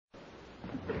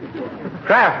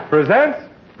Kraft presents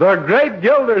The Great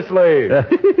Gildersleeve.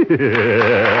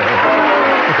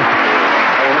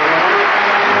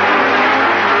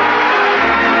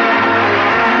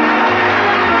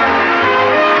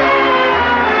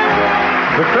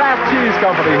 The Kraft Cheese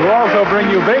Company, who also bring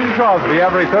you Bing Crosby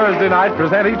every Thursday night,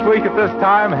 present each week at this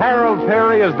time Harold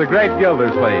Peary as The Great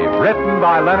Gildersleeve, written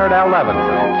by Leonard L.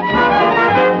 Levinson.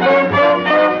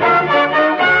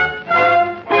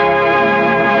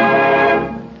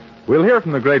 We'll hear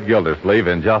from The Great Gildersleeve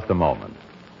in just a moment.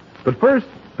 But first,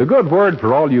 the good word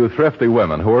for all you thrifty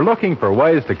women who are looking for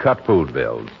ways to cut food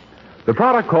bills. The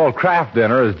product called Kraft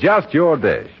Dinner is just your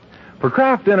dish. For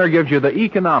Kraft Dinner gives you the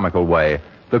economical way,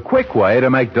 the quick way to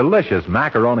make delicious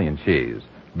macaroni and cheese,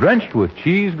 drenched with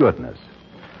cheese goodness.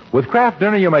 With Kraft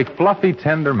Dinner, you make fluffy,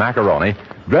 tender macaroni,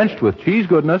 drenched with cheese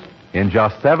goodness in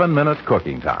just 7 minutes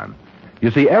cooking time.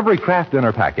 You see, every Kraft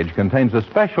Dinner package contains a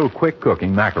special quick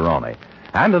cooking macaroni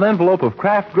and an envelope of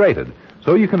Kraft grated,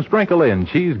 so you can sprinkle in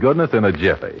cheese goodness in a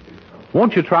jiffy.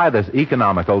 Won't you try this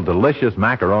economical, delicious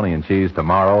macaroni and cheese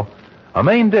tomorrow? A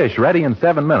main dish ready in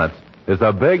 7 minutes is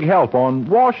a big help on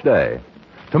wash day.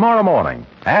 Tomorrow morning,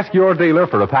 ask your dealer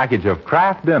for a package of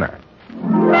Kraft Dinner.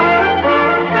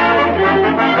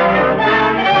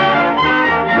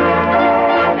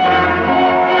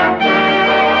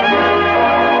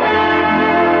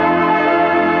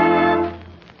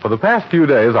 For the past few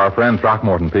days, our friend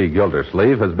Throckmorton P.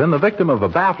 Gildersleeve has been the victim of a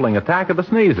baffling attack of the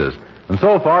sneezes, and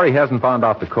so far he hasn't found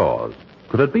out the cause.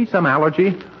 Could it be some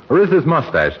allergy, or is his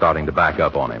mustache starting to back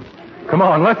up on him? Come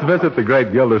on, let's visit the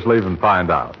Great Gildersleeve and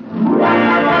find out.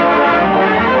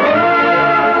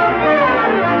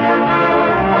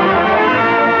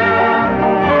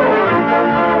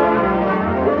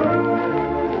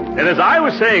 And as I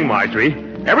was saying, Marjorie,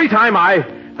 every time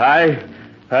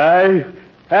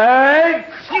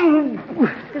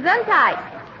Gesundheit.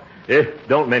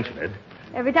 Don't mention it.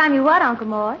 Every time you what, Uncle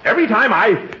Mort? Every time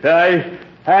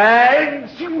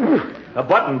a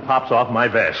button pops off my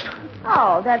vest.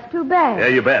 Oh, that's too bad. Yeah,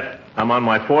 you bet. I'm on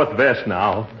my 4th vest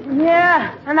now.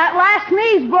 Yeah, and that last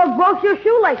sneeze broke your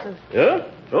shoelaces. Yeah?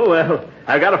 Oh, well,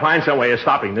 I've got to find some way of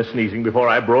stopping this sneezing before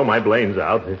I blow my brains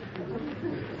out.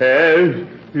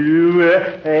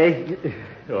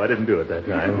 Oh, I didn't do it that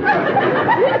time.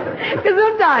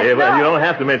 Gesundheit. Yeah, well, you don't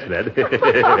have to mention it.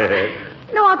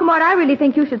 No, Uncle Mort, I really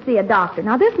think you should see a doctor.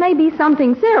 Now, this may be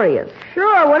something serious.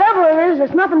 Sure, whatever it is,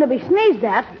 it's nothing to be sneezed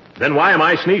at. Then why am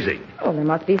I sneezing? Oh, there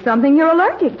must be something you're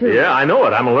allergic to. Yeah, I know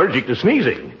it. I'm allergic to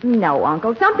sneezing. No,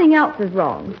 Uncle, something else is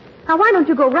wrong. Now, why don't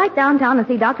you go right downtown and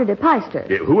see Dr. DePeister?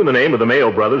 Yeah, who in the name of the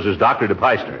Mayo brothers is Dr.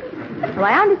 DePeister? Well,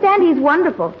 I understand he's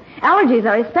wonderful. Allergies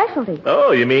are his specialty.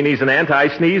 Oh, you mean he's an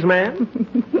anti-sneeze man?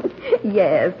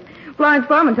 Yes. Florence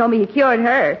Foreman told me he cured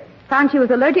her. Found she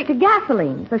was allergic to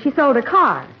gasoline, so she sold her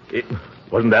car.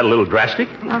 Wasn't that a little drastic?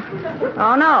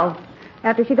 Oh, no.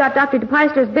 After she got Dr.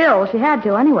 DePeister's bill, she had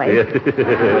to anyway.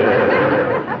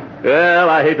 Well,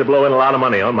 I hate to blow in a lot of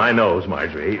money on my nose,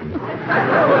 Marjorie.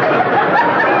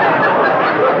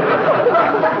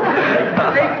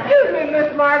 Excuse me,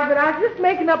 Miss Margaret, I was just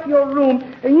making up your room.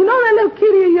 And you know that little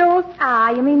kitty of yours?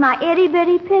 Ah, you mean my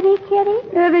itty-bitty-pitty kitty?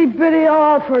 Itty-bitty,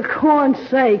 all for corn's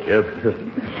sake.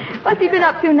 What's he been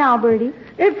up to now, Bertie?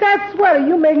 It's that sweater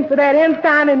you making for that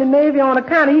ensign in the Navy on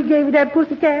account of he gave you that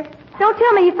pussycat. Don't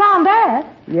tell me you found that.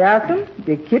 Yes'm,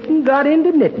 the kitten got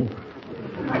into knitting.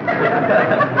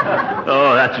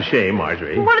 Oh, that's a shame,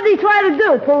 Marjorie. What did he try to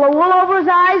do, pull the wool over his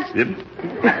eyes? Yep.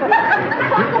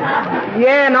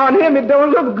 Yeah, and on him it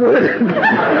don't look good.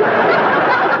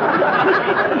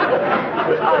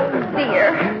 Oh,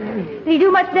 dear. Did he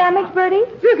do much damage, Bertie?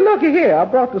 Just looky here, I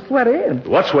brought the sweater in.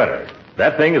 What sweater?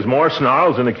 That thing is more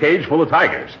snarls than a cage full of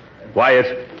tigers. Why, it's...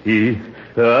 It's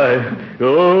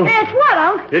what,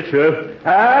 Unc? It's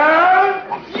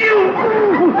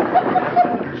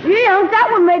Gee, Unc, that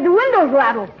one made the windows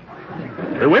rattle.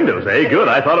 The windows, eh? Good.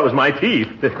 I thought it was my teeth.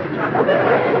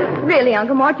 Really,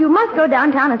 Uncle Mort, you must go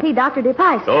downtown and see Dr.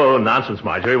 DePeister. Oh, nonsense,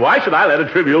 Marjorie. Why should I let a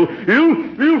trivial...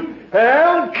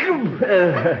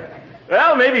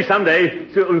 Well, maybe someday...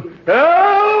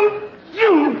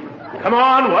 Come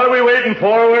on, what are we waiting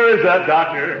for? Where is that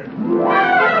doctor?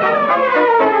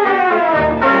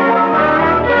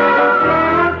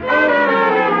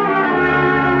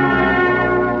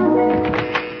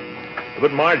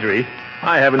 But, Marjorie,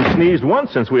 I haven't sneezed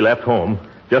once since we left home.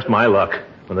 Just my luck.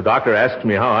 When the doctor asks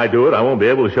me how I do it, I won't be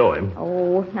able to show him.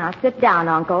 Oh, now sit down,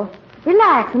 Uncle.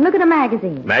 Relax and look at a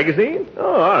magazine. Magazine?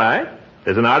 Oh, all right.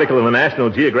 There's an article in the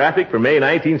National Geographic for May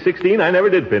 1916 I never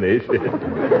did finish.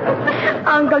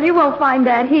 Uncle, you won't find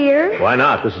that here. Why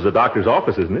not? This is a doctor's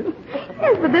office, isn't it?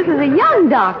 Yes, but this is a young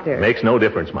doctor. Makes no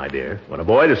difference, my dear. When a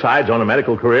boy decides on a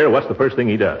medical career, what's the first thing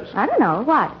he does? I don't know.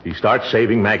 What? He starts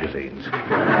saving magazines.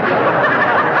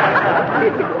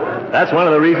 That's one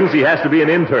of the reasons he has to be an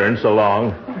intern so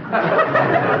long.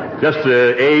 Just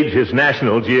to age his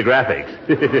National Geographic.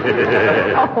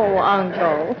 Oh,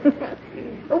 Uncle.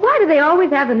 Why do they always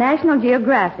have the National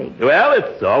Geographic? Well,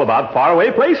 it's all about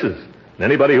faraway places.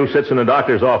 Anybody who sits in a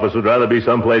doctor's office would rather be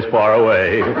someplace far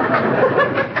away.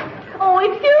 Oh,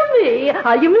 excuse me.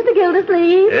 Are you Mr.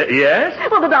 Gildersleeve? Yes?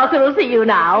 Well, the doctor will see you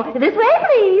now. This way,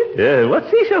 please. What's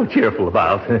he so cheerful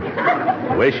about?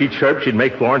 The way she chirped, she'd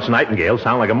make Florence Nightingale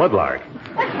sound like a mudlark.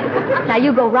 Now,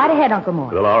 you go right ahead, Uncle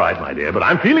Mort. Well, all right, my dear, but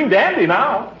I'm feeling dandy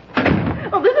now.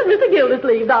 Oh, this is Mr.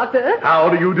 Gildersleeve, Doctor. How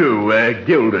do you do,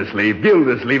 Gildersleeve?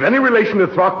 Gildersleeve. Any relation to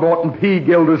Throckmorton P.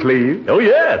 Gildersleeve? Oh,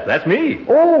 yes, that's me.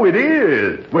 Oh, it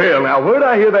is. Well, now, where'd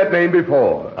I hear that name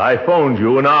before? I phoned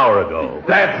you an hour ago.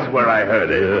 That's where I heard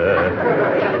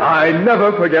it. I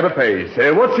never forget a face.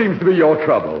 What seems to be your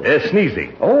trouble?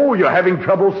 Sneezing. Oh, you're having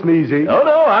trouble sneezing? Oh,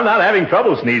 no, I'm not having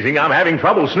trouble sneezing. I'm having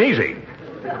trouble sneezing.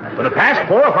 For the past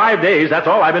 4 or 5 days, that's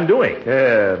all I've been doing.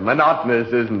 Yeah,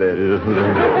 monotonous, isn't it?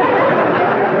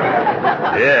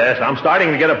 Yes, I'm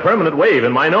starting to get a permanent wave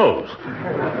in my nose.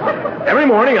 Every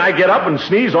morning I get up and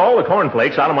sneeze all the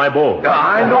cornflakes out of my bowl.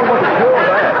 I know what'll cure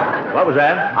that. What was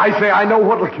that? I say I know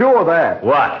what'll cure that.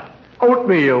 What?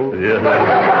 Oatmeal. Yeah.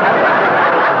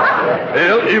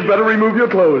 Well, you'd better remove your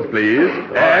clothes, please.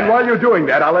 And while you're doing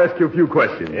that, I'll ask you a few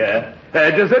questions. Yeah?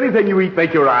 Does anything you eat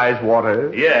make your eyes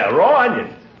water? Yeah, raw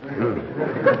onions.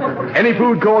 Any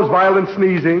food cause violent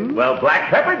sneezing? Well, black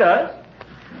pepper does.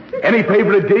 Any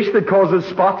favorite dish that causes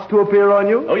spots to appear on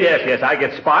you? Oh, yes, I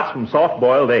get spots from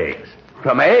soft-boiled eggs.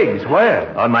 From eggs? Where?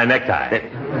 On my necktie.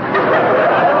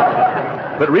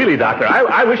 But really, Doctor,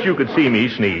 I wish you could see me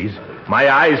sneeze. My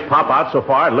eyes pop out so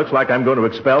far, it looks like I'm going to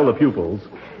expel the pupils.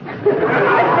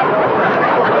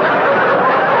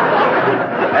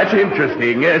 That's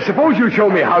interesting. Suppose you show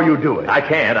me how you do it. I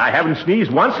can't. I haven't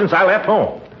sneezed once since I left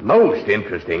home. Most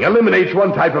interesting. Eliminates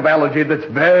one type of allergy that's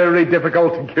very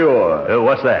difficult to cure.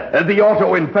 What's that? The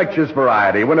auto-infectious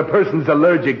variety, when a person's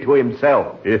allergic to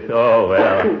himself. Oh,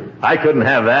 well, I couldn't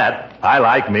have that. I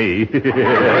like me.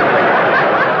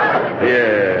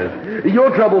 Yes.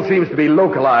 Your trouble seems to be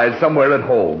localized somewhere at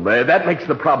home. That makes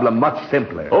the problem much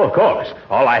simpler. Oh, of course.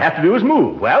 All I have to do is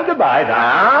move. Well, goodbye,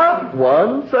 Doc.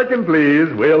 1 second,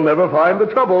 please. We'll never find the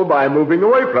trouble by moving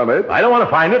away from it. I don't want to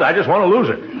find it. I just want to lose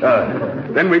it.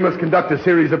 Then we must conduct a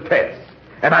series of tests.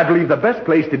 And I believe the best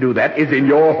place to do that is in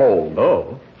your home.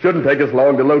 Oh. Shouldn't take us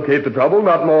long to locate the trouble,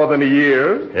 not more than a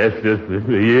year. Yes, just a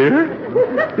year?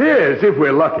 Yes, if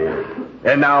we're lucky.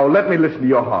 And now let me listen to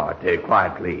your heart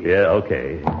quietly. Yeah,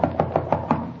 okay.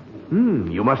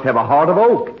 You must have a heart of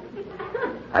oak.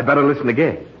 I'd better listen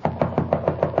again.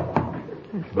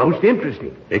 It's most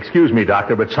interesting. Excuse me,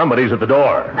 Doctor, but somebody's at the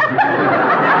door.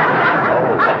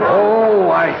 Oh,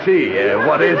 I see.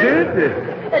 What is it?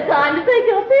 It's time to take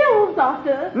your pills,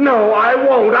 Doctor. No, I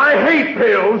won't. I hate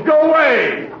pills. Go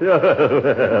away.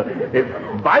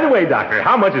 By the way, Doctor,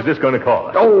 how much is this going to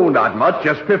cost? Oh, not much.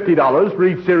 Just $50 for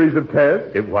each series of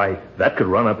tests. Why, that could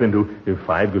run up into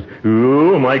 5 goes...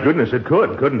 Oh, my goodness, it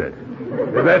could, couldn't it?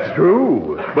 That's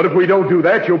true. But if we don't do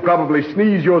that, you'll probably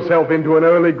sneeze yourself into an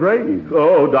early grave.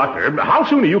 Oh, Doctor, how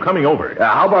soon are you coming over?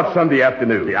 How about Sunday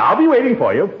afternoon? Yeah, I'll be waiting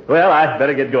for you. Well, I'd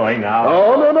better get going now.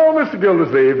 Oh, no, Mr.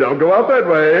 Gildersleeve. Don't go out that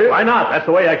way. Why not? That's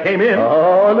the way I came in.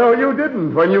 Oh, no, you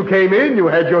didn't. When you came in, you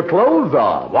had your clothes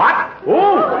on. What?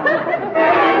 Oh!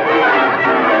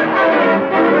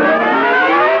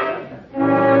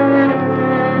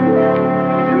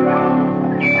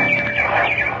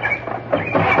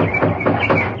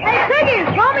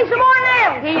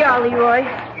 Here you are, Leroy.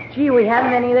 Gee, we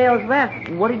haven't any nails left.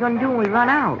 What are you going to do when we run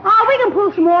out? Oh, we can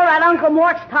pull some more at Uncle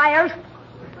Mort's tires.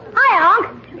 Hi, Unc.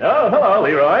 Oh, hello,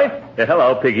 Leroy.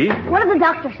 Hello, Piggy. What did the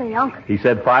doctor say, Unc? He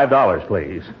said $5,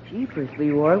 please. Jeepers,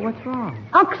 Leroy, what's wrong?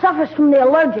 Unc suffers from the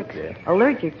allergics. Yeah.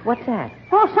 Allergics? What's that?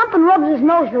 Oh, something rubs his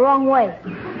nose the wrong way. Say,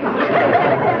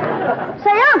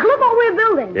 Unc, look what we're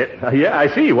building. Yeah, I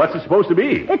see. What's it supposed to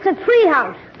be? It's a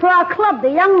treehouse for our club,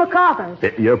 the Young MacArthurs.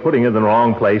 You're putting it in the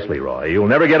wrong place, Leroy. You'll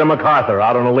never get a MacArthur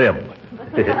out on a limb.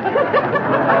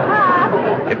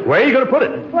 Where are you going to put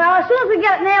it? Well, as soon as we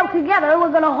get it nailed together,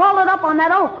 we're going to haul it up on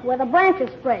that oak where the branches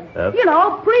spread.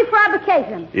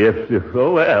 Prefabrication.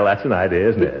 Oh, well, that's an idea,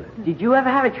 isn't it? Did you ever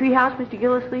have a treehouse, Mr.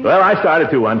 Gildersleeve? Well, I started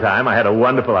to one time. I had a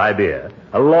wonderful idea.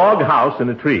 A log house in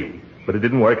a tree. But it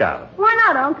didn't work out. Why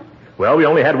not, Unc? Well, we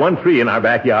only had one tree in our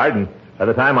backyard, and by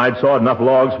the time I'd sawed enough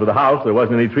logs for the house, there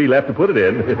wasn't any tree left to put it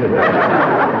in.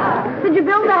 Did you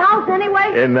build the house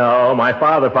anyway? No, my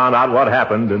father found out what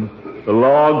happened, and the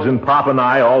logs and Pop and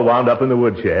I all wound up in the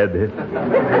woodshed.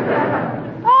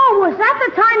 Oh, was that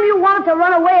the time you wanted to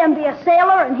run away and be a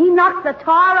sailor, and he knocked the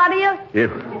tar out of you?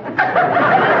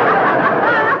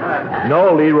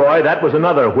 No, Leroy, that was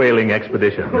another whaling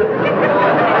expedition.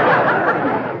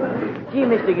 Gee,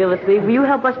 Mr. Gildersleeve, will you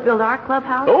help us build our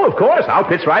clubhouse? Oh, of course. I'll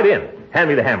pitch right in. Hand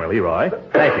me the hammer, Leroy.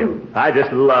 Thank you. I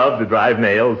just love to drive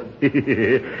nails.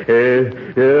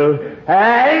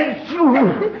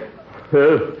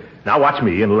 Now watch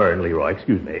me and learn, Leroy.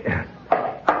 Excuse me.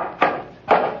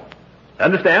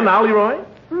 Understand now, Leroy?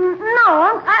 No,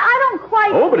 I don't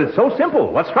quite... Oh, but it's so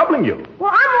simple. What's troubling you?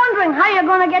 Well, I'm wondering how you're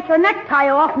going to get your necktie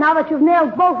off now that you've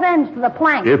nailed both ends to the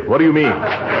plank. What do you mean?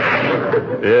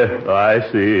 I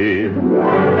see.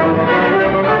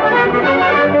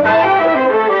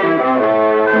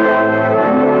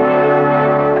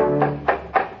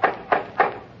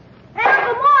 Hey,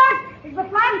 Uncle Mort, is the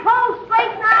flagpole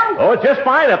straight now? Oh, it's just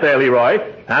fine up there, Leroy.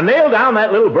 Now nail down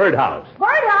that little birdhouse.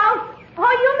 Birdhouse? Oh,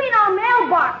 you mean our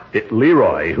mailbox?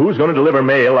 Leroy, who's going to deliver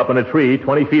mail up in a tree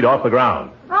 20 feet off the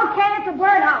ground? Okay, it's a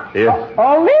birdhouse.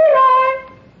 Oh,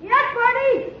 Leroy! Yes,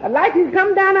 Bertie? I'd like you to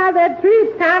come down out of that tree.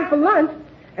 It's time for lunch.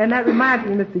 And that reminds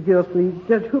me, Mr. Gildersleeve,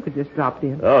 Judge Hooker just dropped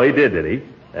in. Oh, he did he?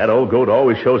 That old goat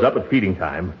always shows up at feeding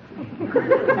time.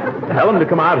 Tell him to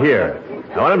come out here.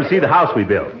 I want him to see the house we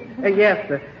built. Yes,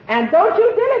 sir. And don't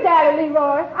you dilly-dally,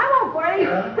 Leroy. I won't, Bertie.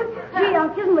 Gee,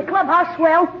 Unc, isn't the clubhouse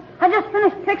swell? I just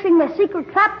finished fixing the secret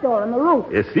trapdoor in the roof.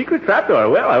 A secret trapdoor?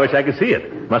 Well, I wish I could see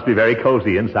it. Must be very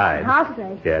cozy inside. I'll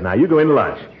say. Yeah, now you go into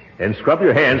lunch. And scrub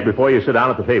your hands before you sit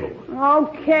down at the table.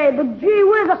 Okay, but gee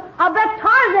whiz, I bet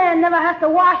Tarzan never has to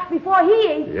wash before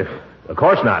he eats. Of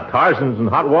course not. Tarzan's in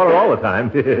hot water all the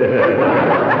time. Yeah.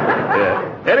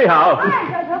 Anyhow. Hi,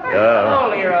 Judge Hooker. Hello,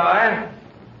 Leroy.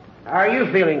 How are you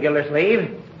feeling,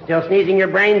 Gildersleeve? Still sneezing your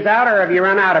brains out, or have you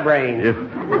run out of brains? No,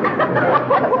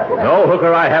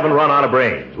 Hooker, I haven't run out of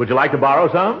brains. Would you like to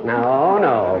borrow some?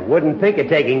 No. Wouldn't think of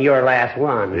taking your last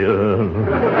one.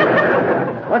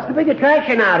 What's the big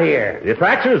attraction out here? The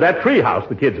attraction is that tree house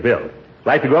the kids built.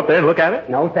 Like to go up there and look at it?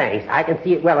 No, thanks. I can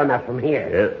see it well enough from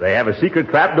here. They have a secret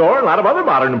trapdoor and a lot of other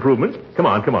modern improvements. Come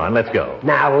on, let's go.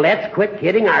 Now, let's quit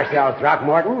kidding ourselves,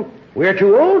 Throckmorton. We're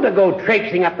too old to go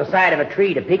traipsing up the side of a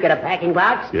tree to peek at a packing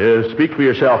box. Speak for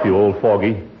yourself, you old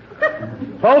fogey.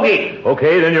 Fogey.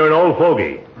 Okay, then you're an old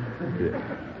fogey.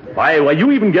 Why,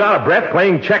 you even get out of breath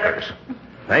playing checkers.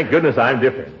 Thank goodness I'm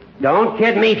different. Don't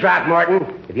kid me, Throckmorton.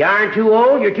 If you aren't too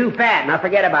old, you're too fat. Now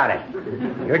forget about it.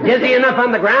 You're dizzy enough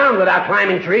on the ground without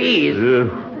climbing trees. In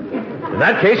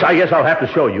that case, I guess I'll have to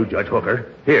show you, Judge Hooker.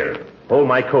 Here, hold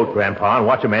my coat, Grandpa, and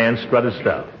watch a man strut his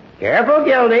stuff. Careful,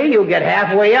 Gildy. You'll get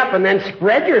halfway up and then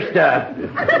spread your stuff.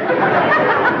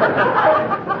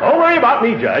 Don't worry about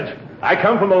me, Judge. I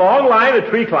come from a long line of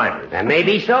tree climbers. That may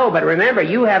be so, but remember,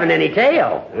 you haven't any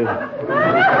tail.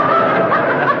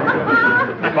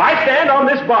 If I stand on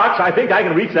this box, I think I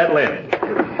can reach that limb.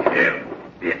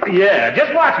 Yeah,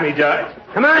 just watch me, Judge.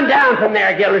 Come on down from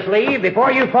there, Gildersleeve,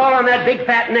 before you fall on that big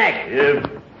fat neck.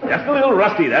 Just a little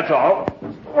rusty, that's all.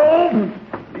 Oh,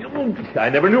 I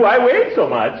never knew I weighed so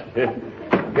much.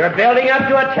 You're building up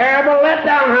to a terrible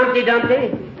letdown, Humpty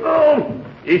Dumpty. Oh,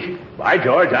 by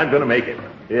George, I'm going to make it.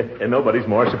 And nobody's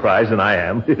more surprised than I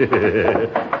am.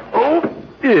 Oh,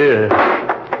 yeah.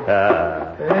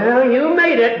 Well, you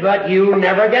made it, but you'll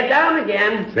never get down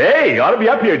again. Say, you ought to be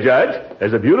up here, Judge.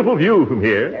 There's a beautiful view from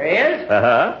here. There is?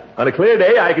 Uh-huh. On a clear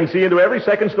day, I can see into every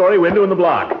second-story window in the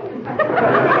block. What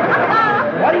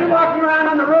are you walking around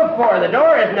on the roof for? The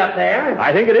door isn't up there.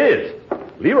 I think it is.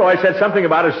 Leroy said something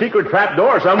about a secret trap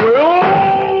door somewhere.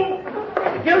 Oh!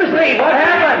 Gildersleeve, what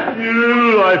happened?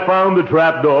 I found the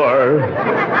trap door.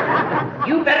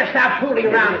 You better stop fooling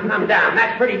around and come down.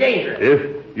 That's pretty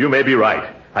dangerous. You may be right.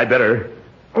 I'd better...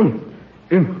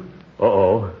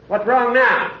 Uh-oh. What's wrong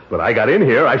now? But I got in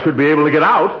here. I should be able to get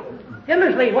out.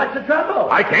 Gildersleeve, what's the trouble?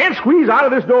 I can't squeeze out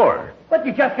of this door. But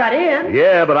you just got in.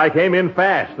 Yeah, but I came in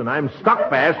fast, and I'm stuck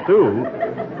fast, too.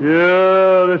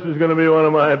 Yeah, this is going to be one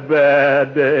of my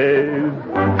bad days.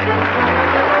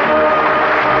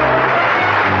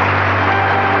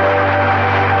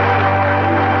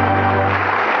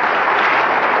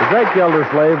 The great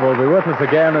Gildersleeve will be with us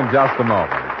again in just a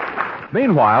moment.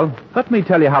 Meanwhile, let me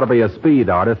tell you how to be a speed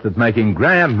artist at making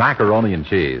grand macaroni and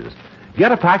cheese.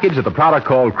 Get a package of the product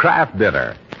called Kraft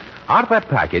Dinner. Out of that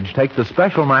package, take the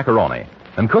special macaroni.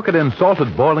 and cook it in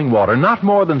salted boiling water, not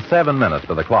more than 7 minutes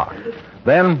to the clock.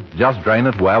 Then, just drain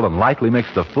it well and lightly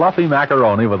mix the fluffy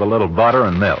macaroni with a little butter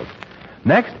and milk.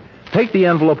 Next, take the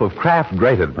envelope of Kraft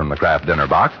grated from the Kraft dinner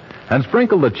box and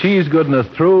sprinkle the cheese goodness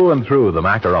through and through the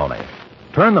macaroni.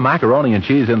 Turn the macaroni and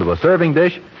cheese into a serving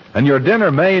dish, and your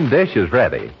dinner main dish is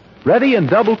ready. Ready in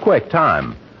double quick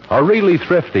time. A really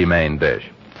thrifty main dish.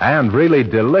 And really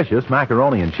delicious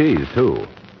macaroni and cheese, too.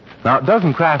 Now,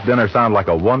 doesn't Kraft dinner sound like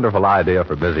a wonderful idea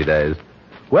for busy days?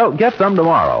 Well, get some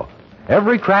tomorrow.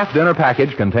 Every Kraft dinner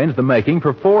package contains the making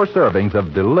for 4 servings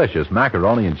of delicious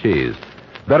macaroni and cheese.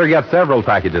 Better get several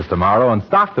packages tomorrow and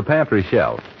stock the pantry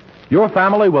shelf. Your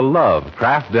family will love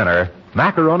Kraft dinner,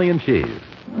 macaroni and cheese.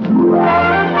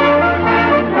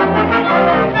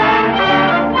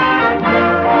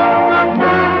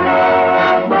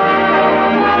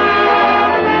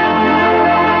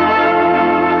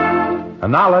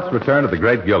 And now let's return to the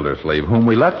great Gildersleeve, whom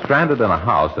we left stranded in a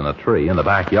house in a tree in the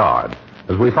backyard.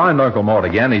 As we find Uncle Mort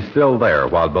again, he's still there,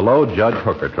 while below Judge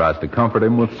Hooker tries to comfort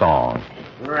him with song.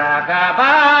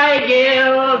 Rock-a-bye,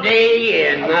 Gildy,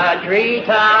 in the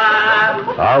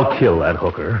treetop. I'll kill that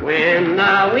hooker. When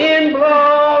the wind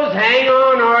blows, hang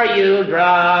on or you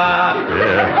drop.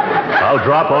 Yeah, I'll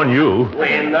drop on you.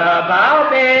 When the bow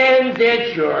bends,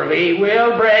 it surely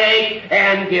will break,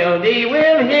 and Gildy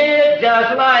will hit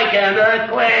just like an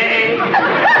earthquake.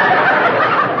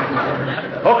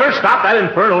 Hooker, stop that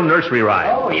infernal nursery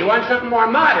rhyme. Oh, you want something more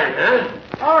modern, huh?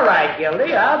 All right,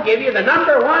 Gildy, I'll give you the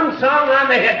 #1 song on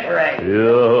the hit parade.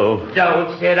 Yo.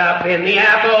 Don't sit up in the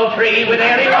apple tree with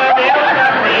anyone else but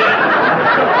me.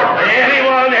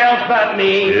 Anyone else but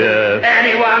me. Yes.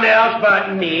 Anyone else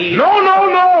but me.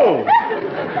 No.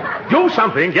 Do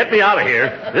something. Get me out of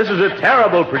here. This is a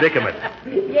terrible predicament.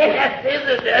 Yes,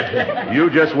 isn't it? You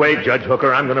just wait, Judge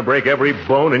Hooker. I'm going to break every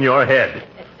bone in your head.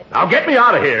 Now get me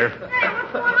out of here. Hey,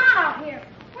 what's going on out here?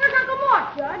 Where's Uncle Mort,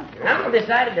 Judge? Uncle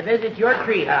decided to visit your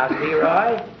treehouse,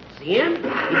 Leroy. See him?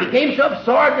 He became so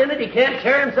absorbed in it he can't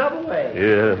tear himself away.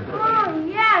 Yeah. Oh,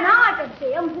 yeah, now I can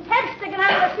see him. His head's sticking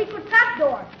out of the secret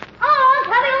trapdoor. Oh,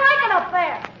 how do you like it up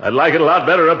there? I'd like it a lot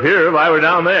better up here if I were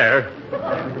down there.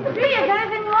 Gee, is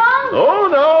anything wrong? Oh,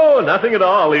 no, nothing at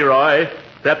all, Leroy.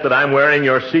 Except that I'm wearing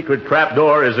your secret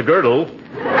trapdoor as a girdle.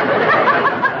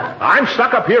 I'm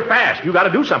stuck up here fast. You got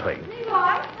to do something. Leroy,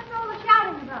 what's all the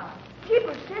shouting about?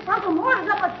 Keepers, sis, Uncle Mort is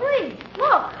up a tree.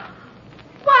 Look.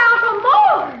 Why, Uncle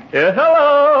Mort! Yeah,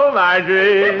 hello,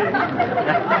 Marjorie. What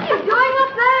are you doing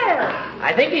up there?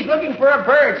 I think he's looking for a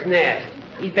bird's nest.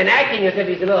 He's been acting as if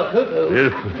he's a little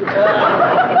cuckoo.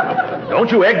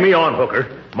 Don't you egg me on, Hooker.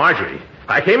 Marjorie,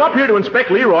 I came up here to inspect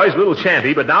Leroy's little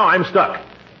shanty, but now I'm stuck.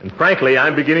 And frankly,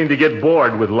 I'm beginning to get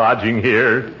bored with lodging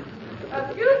here.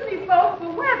 Excuse me, folks,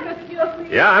 but where's Miss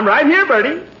Gildersleeve? Yeah, I'm right here,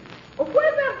 Bertie. Well,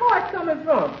 where's that voice coming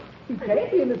from? He can't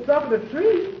be in the trunk of the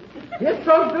tree. His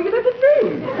trunk's bigger than the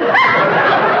tree.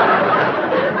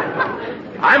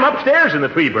 I'm upstairs in the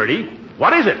tree, Bertie.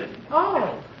 What is it?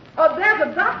 There's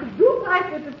a Dr.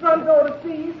 Dupike at the front door to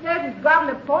see. He says he's got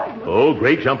an appointment. Oh,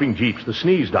 great jumping jeeps, the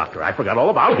sneeze doctor. I forgot all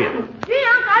about him. Gee,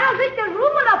 Unc, I don't think there's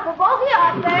room enough for both of you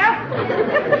out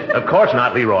there. Of course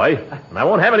not, Leroy. And I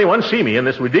won't have anyone see me in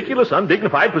this ridiculous,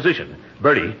 undignified position.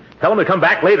 Bertie, tell him to come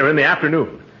back later in the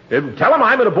afternoon. Tell him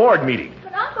I'm at a board meeting.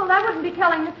 But, Uncle, that wouldn't be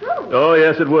telling the truth. Oh,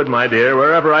 yes, it would, my dear.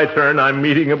 Wherever I turn, I'm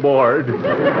meeting a board.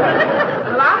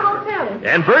 Well, I'm going to tell him.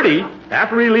 And Bertie,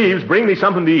 after he leaves, bring me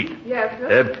something to eat. Yes,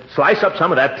 sir. Slice up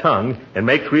some of that tongue and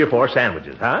make 3 or 4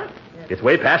 sandwiches, huh? It's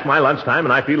way past my lunchtime,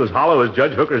 and I feel as hollow as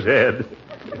Judge Hooker's head.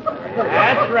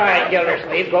 That's right,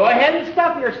 Gildersleeve. Go ahead and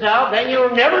stuff yourself. Then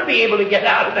you'll never be able to get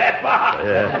out of that box.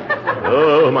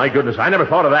 Oh, my goodness. I never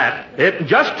thought of that.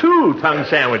 Just 2 tongue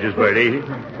sandwiches, Bertie.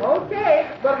 Okay,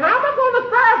 but how am I going to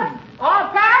serve him?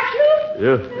 On parachute?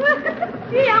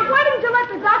 Gee, Unc, why didn't you let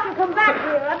the doctor come back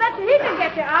here? I bet you he can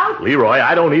get you out. Leroy,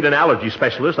 I don't need an allergy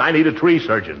specialist. I need a tree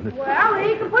surgeon. Well,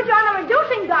 he can put you on a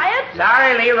reducing diet.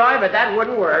 Sorry, Leroy, but that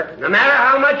wouldn't work. No matter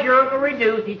how much your uncle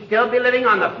reduced, he'd still be living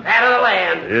on the fat of the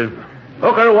land.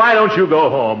 Hooker, why don't you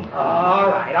go home? All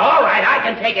right, I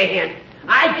can take a hint.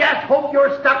 I just hope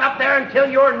you're stuck up there until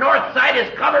your north side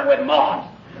is covered with moss.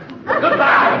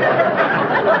 Goodbye.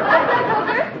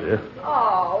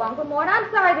 Oh, Uncle Mort, I'm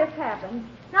sorry this happened.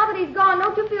 Now that he's gone,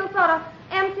 don't you feel sort of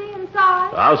empty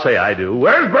inside? I'll say I do.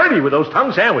 Where's Bertie with those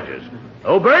tongue sandwiches?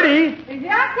 Oh, Bertie!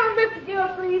 Here I come, Mr.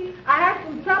 Gildersleeve. I had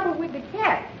some trouble with the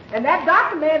cat. And that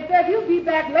doctor man said he'll be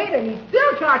back later, and he's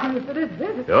still charging me for this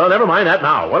visit. Oh, never mind that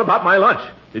now. What about my lunch?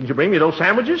 Didn't you bring me those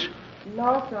sandwiches?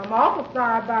 No, sir. I'm awful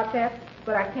sorry about that,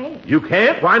 but I can't. You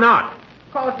can't? Why not?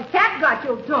 Because the cat got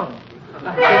your tongue.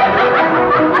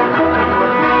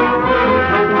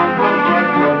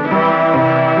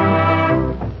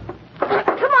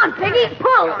 Piggy,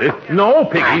 pull. No,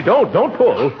 Piggy, don't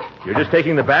pull. You're just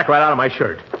taking the back right out of my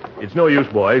shirt. It's no use,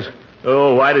 boys.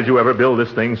 Oh, why did you ever build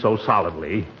this thing so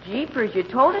solidly? Jeepers, you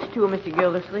told us to, Mr.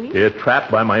 Gildersleeve. You're trapped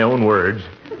by my own words.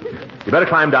 You better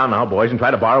climb down now, boys, and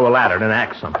try to borrow a ladder and an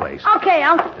axe someplace. Okay,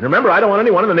 Uncle. And remember, I don't want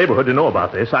anyone in the neighborhood to know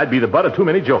about this. I'd be the butt of too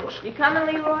many jokes. You coming,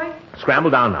 Leroy? Scramble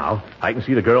down now. I can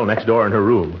see the girl next door in her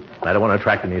room. I don't want to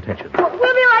attract any attention. We'll be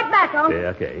right back, Uncle.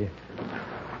 Okay.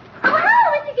 Oh,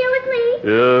 hello, Mr. Gildersleeve.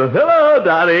 Hello,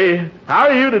 Dottie. How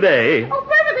are you today? Oh,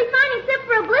 perfectly fine, except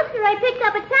for a blister I picked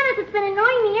up at tennis that's been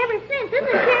annoying me ever since. Isn't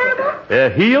it terrible?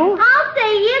 Heel? I'll say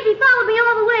he is. He followed me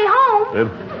all the way home.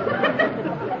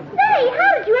 Say, how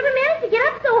did you ever manage to get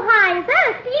up so high? Is that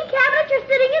a steam cabinet you're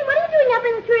sitting in? What are you doing up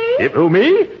in the tree? Who,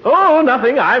 me? Oh,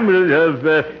 nothing. I'm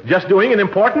just doing an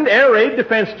important air raid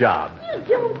defense job. You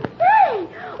don't say.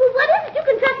 Well, what is it? You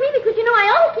can trust me because you know I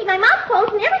always keep my mouth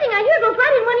closed and everything I hear goes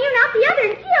right in one ear and out the other.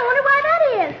 And gee, I wonder why that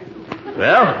is.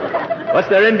 Well, what's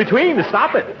there in between to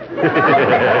stop it?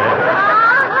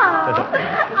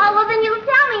 Oh, well, then you'll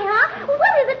tell me, huh? Well,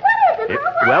 what is it? What is it?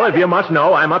 Huh? Well, if you must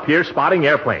know, I'm up here spotting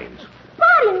airplanes.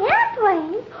 Spotting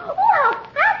airplanes? Oh, how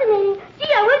fascinating.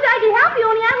 Gee, I wish I could help you,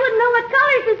 only I wouldn't know what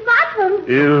colors to spot them.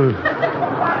 Ew.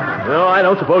 No, I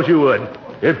don't suppose you would.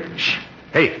 Shh.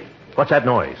 Hey, what's that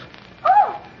noise?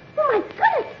 Oh, my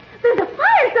goodness. There's a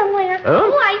fire somewhere. Huh?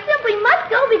 Oh, I simply must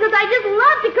go because I just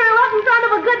love to curl up in front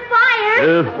of a good fire.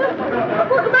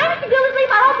 Well, goodbye, Mr.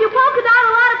 Gildersleeve. I hope you polka dot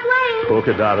a lot of planes.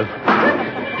 Polka dotted.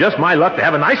 Just my luck to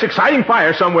have a nice, exciting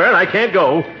fire somewhere, and I can't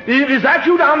go. Is that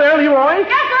you down there, Leroy?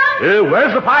 Yes, sir.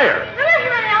 Where's the fire? There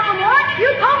isn't any, Uncle Mort. You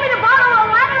told me to borrow a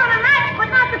ladder and an axe, but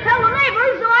not to tell the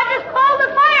neighbors, so I just called the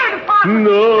fire department.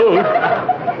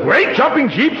 No. Great jumping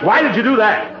jeeps. Why did you do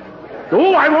that?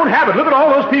 Oh, I won't have it. Look at all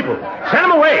those people. Send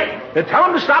them away. And tell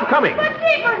them to stop coming. But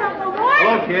Jeepers, Uncle Mort.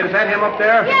 Hello, kid. Is that him up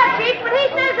there? Yeah, Chief, but he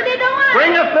says that he don't want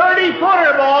Bring a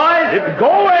 30-footer, boys.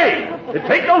 Go away.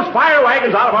 Take those fire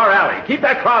wagons out of our alley. Keep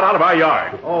that crowd out of our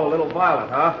yard. Oh, a little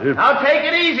violent, huh? Now take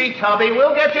it easy, Tubby.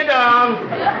 We'll get you down.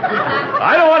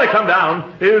 I don't want to come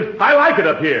down. I like it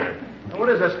up here. What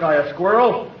is this guy, a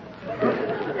squirrel? Don't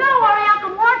worry,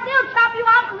 Uncle Mort. He'll chop you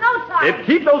out in no time.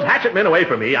 Keep those hatchet men away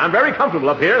from me. I'm very comfortable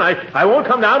up here, and I won't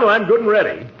come down till I'm good and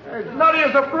ready. As nutty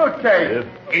as a fruitcake.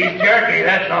 He's jerky,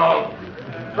 that's all.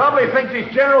 Probably thinks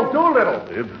he's General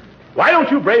Doolittle. Why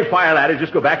don't you brave fire ladders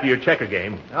just go back to your checker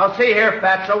game? Now, see here,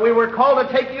 Fatso. We were called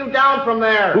to take you down from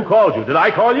there. Who called you? Did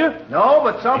I call you? No,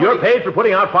 but somebody... You're paid for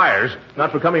putting out fires,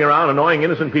 not for coming around annoying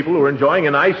innocent people who are enjoying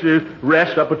a nice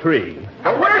rest up a tree.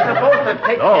 But we're supposed to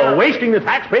take care Oh, of... wasting the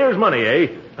taxpayers' money, eh?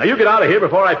 Now, you get out of here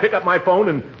before I pick up my phone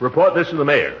and report this to the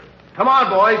mayor. Come on,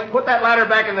 boys. Put that ladder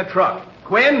back in the truck.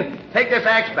 Quinn, take this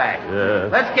axe back.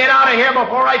 Let's get out of here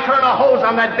before I turn a hose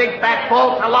on that big fat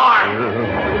false alarm.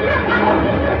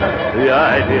 The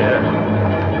idea.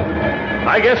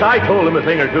 I guess I told him a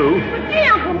thing or two. But gee,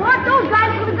 Uncle Mort, those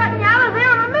guys would have gotten you out of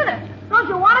there in a minute. Don't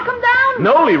you want to come down?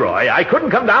 No, Leroy, I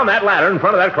couldn't come down that ladder in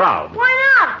front of that crowd. Why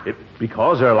not?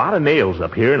 Because there are a lot of nails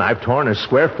up here, and I've torn a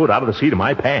square foot out of the seat of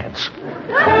my pants.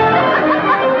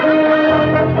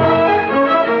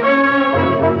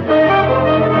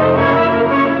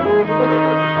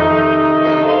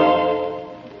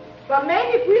 But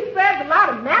maybe if we spread a lot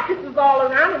of mattresses all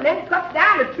around and then cut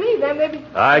down the tree, then maybe...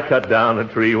 I cut down a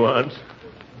tree once,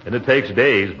 and it takes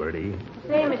days, Bertie.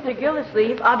 Say, Mr.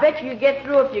 Gildersleeve, I'll bet you get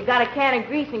through if you got a can of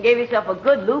grease and gave yourself a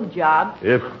good lube job.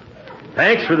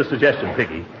 Thanks for the suggestion,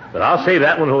 Piggy, but I'll save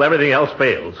that one until everything else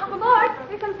fails. Uncle Mort,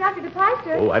 here comes Dr.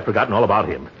 DePleister. Oh, I've forgotten all about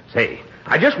him. Say,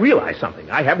 I just realized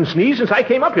something. I haven't sneezed since I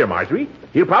came up here, Marjorie.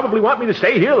 He'll probably want me to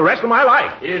stay here the rest of my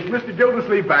life. Is Mr.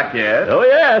 Gildersleeve back yet? Oh,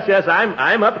 yes,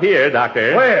 I'm up here,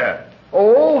 Doctor. Where?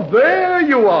 Oh, there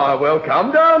you are. Well,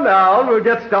 come down now, and we'll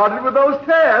get started with those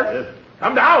tests.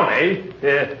 Come down,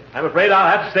 eh? I'm afraid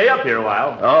I'll have to stay up here a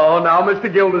while. Oh, now, Mr.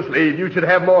 Gildersleeve, you should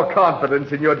have more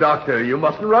confidence in your doctor. You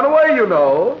mustn't run away, you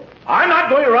know. I'm not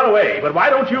going to run away, but why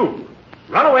don't you?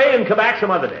 Run away and come back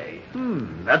some other day.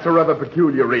 That's a rather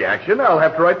peculiar reaction. I'll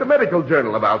have to write the medical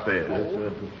journal about this.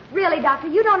 Really, Doctor,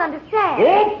 you don't understand.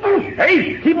 Oh,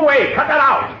 hey, keep away. Cut that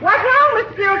out. What's wrong,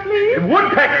 Mr. Gildersleeve?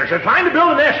 Woodpeckers are trying to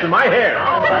build a nest in my hair.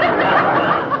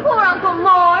 Poor Uncle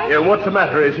Mort. Yeah, what's the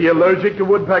matter? Is he allergic to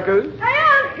woodpeckers?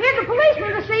 Here's a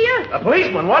policeman to see you. A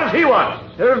policeman? What does he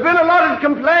want? There have been a lot of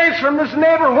complaints from this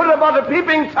neighborhood about a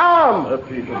peeping Tom. Oh,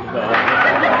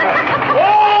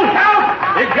 help!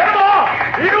 Get him off!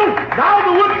 Now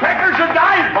the woodpeckers are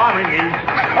dive bombing me.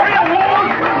 Hurry up,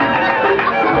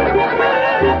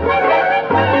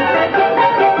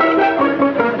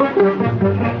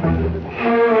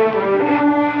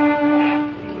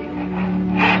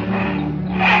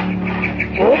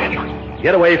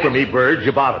 Get away from me, birds.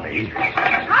 You bother me.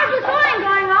 How's your sewing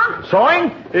going, Unc?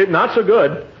 Sawing? Not so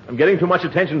good. I'm getting too much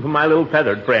attention from my little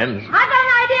feathered friends. I've got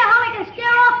an idea how we can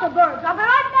scare off the birds. I'll be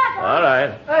right back. Unc. All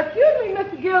right. Excuse me,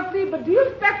 Mr. Gildersleeve, but do you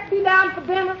expect to be down for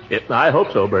dinner? I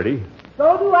hope so, Bertie.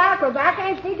 So do I, because I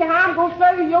can't figure how I'm going to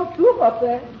serve you your soup up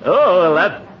there. Oh,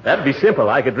 well, that'd be simple.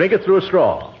 I could drink it through a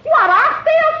straw. What,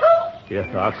 oxtail soup?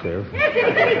 Yes, oxtail. Here,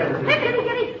 Kitty. Here,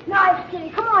 Kitty. Nice, Kitty.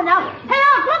 Come on now. Hey,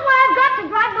 Unc, look what I've got to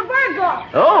drive the birds off.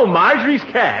 Oh, Marjorie's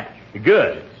cat.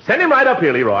 Good. Send him right up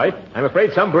here, Leroy. I'm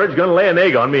afraid some bird's going to lay an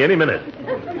egg on me any minute.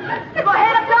 Go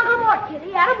ahead up to Uncle Mort,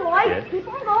 Kitty. Attaboy. Yes. Keep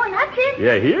on going. That's it.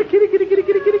 Yeah, here, kitty.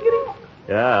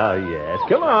 Ah, yes.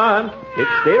 Come on.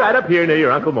 Stay right up here near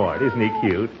your Uncle Mort. Isn't he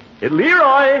cute?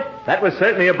 Leroy, that was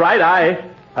certainly a bright eye.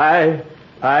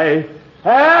 Good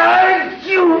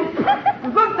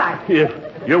sight.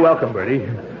 You're welcome, Bertie.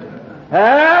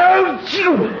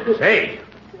 Say,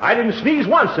 I didn't sneeze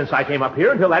once since I came up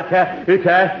here until that cat. What is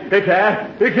it,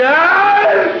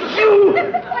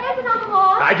 Uncle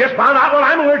Mort? I just found out what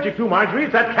I'm allergic to, Marjorie.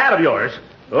 It's that cat of yours.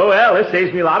 Oh, well, this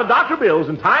saves me a lot of doctor bills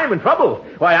and time and trouble.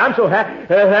 Why, I'm so happy.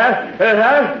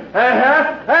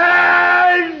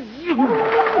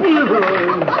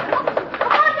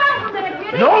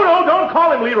 No, don't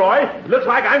call him, Leroy. Looks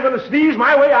like I'm going to sneeze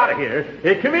my way out of here.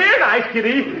 Come here, nice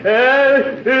kitty.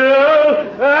 Careful,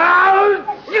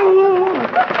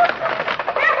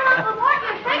 Uncle Mort.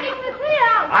 You're shaking the sea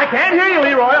out. I can't hear you,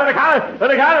 Leroy, on account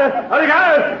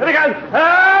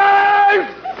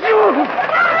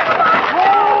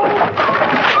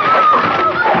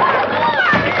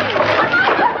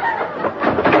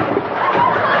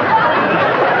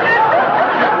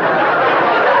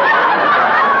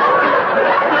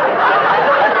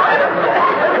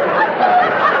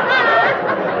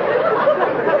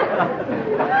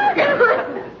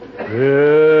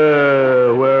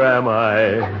where am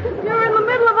I? You're in the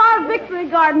middle of our victory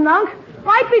garden, Unc.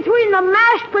 Right between the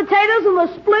mashed potatoes and the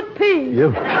split peas.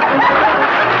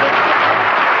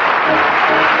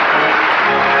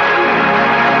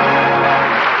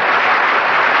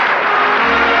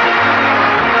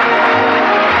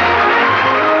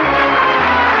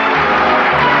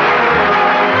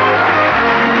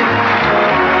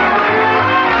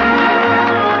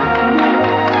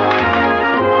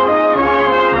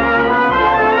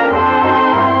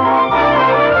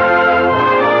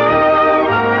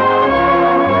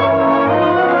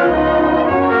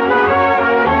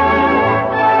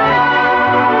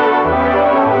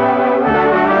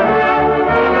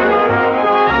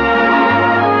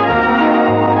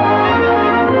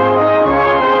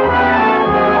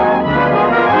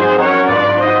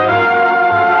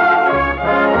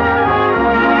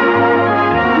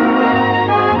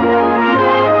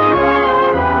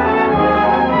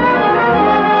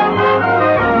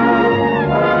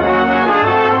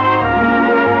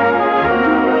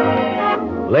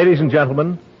 Ladies and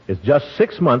gentlemen, it's just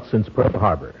 6 months since Pearl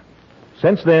Harbor.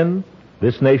 Since then,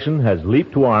 this nation has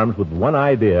leaped to arms with one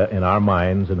idea in our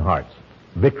minds and hearts: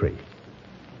 victory.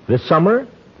 This summer,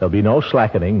 there'll be no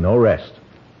slackening, no rest.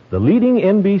 The leading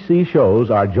NBC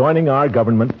shows are joining our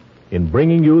government in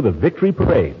bringing you the Victory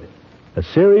Parade, a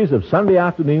series of Sunday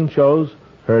afternoon shows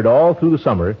heard all through the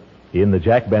summer in the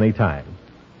Jack Benny time.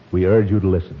 We urge you to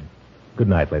listen. Good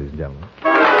night, ladies and gentlemen.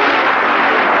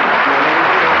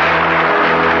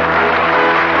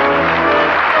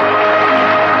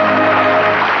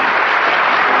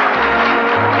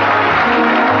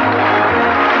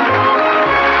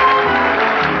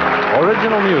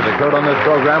 Original music heard on this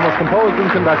program was composed and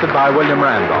conducted by William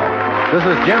Randolph. This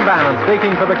is Jim Bannon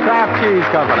speaking for the Kraft Cheese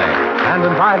Company and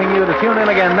inviting you to tune in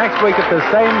again next week at the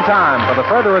same time for the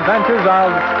further adventures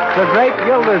of the Great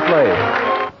Gildersleeve.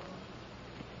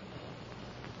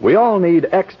 We all need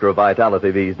extra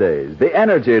vitality these days, the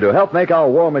energy to help make our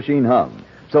war machine hum.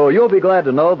 So you'll be glad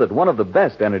to know that one of the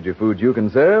best energy foods you can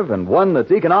serve, and one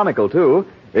that's economical too,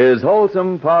 is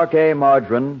wholesome parquet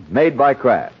margarine made by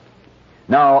Kraft.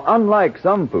 Now, unlike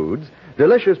some foods,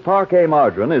 delicious parquet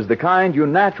margarine is the kind you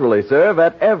naturally serve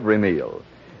at every meal.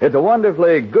 It's a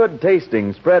wonderfully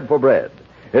good-tasting spread for bread.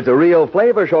 It's a real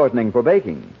flavor-shortening for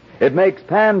baking. It makes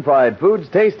pan-fried foods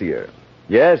tastier.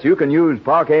 Yes, you can use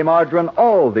parquet margarine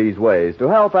all these ways to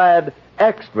help add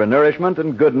extra nourishment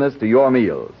and goodness to your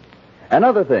meals.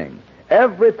 Another thing,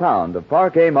 every pound of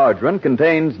parquet margarine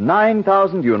contains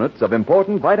 9,000 units of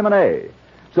important vitamin A.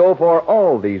 So for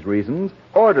all these reasons,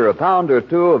 order a pound or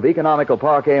two of economical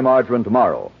parquet margarine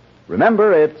tomorrow.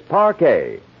 Remember, it's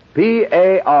Parquet,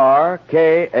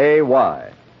 Parkay.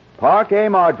 Parquet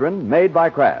margarine made by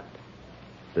Kraft.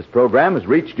 This program has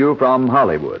reached you from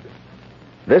Hollywood.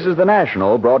 This is the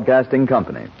National Broadcasting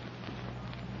Company.